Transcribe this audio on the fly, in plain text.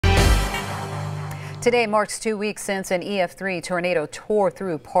Today marks 2 weeks since an EF3 tornado tore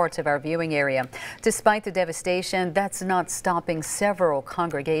through parts of our viewing area. Despite the devastation, that's not stopping several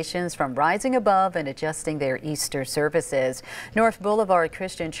congregations from rising above and adjusting their Easter services. North Boulevard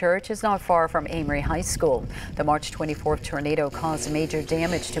Christian Church is not far from Amory High School. The March 24th tornado caused major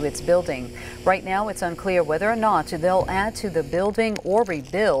damage to its building. Right now, it's unclear whether or not they'll add to the building or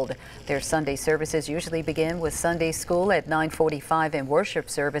rebuild. Their Sunday services usually begin with Sunday school at 9:45 and worship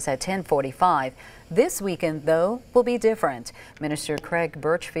service at 10:45. This weekend, though, will be different. Minister Craig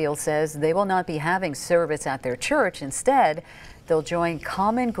Birchfield says they will not be having service at their church. Instead, they'll join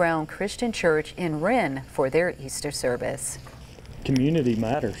Common Ground Christian Church in Wren for their Easter service. Community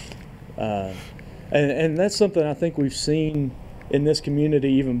matters. And that's something I think we've seen in this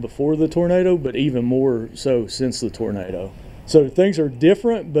community even before the tornado, but even more so since the tornado. So things are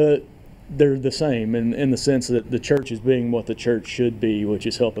different, but they're the same in the sense that the church is being what the church should be, which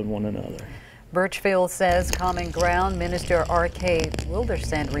is helping one another. Birchfield says Common Ground Minister R.K.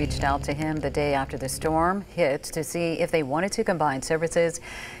 Wilderson reached out to him the day after the storm hit to see if they wanted to combine services.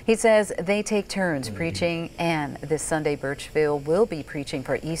 He says they take turns preaching, and this Sunday Birchfield will be preaching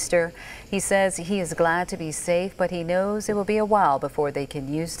for Easter. He says he is glad to be safe, but he knows it will be a while before they can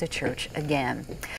use the church again.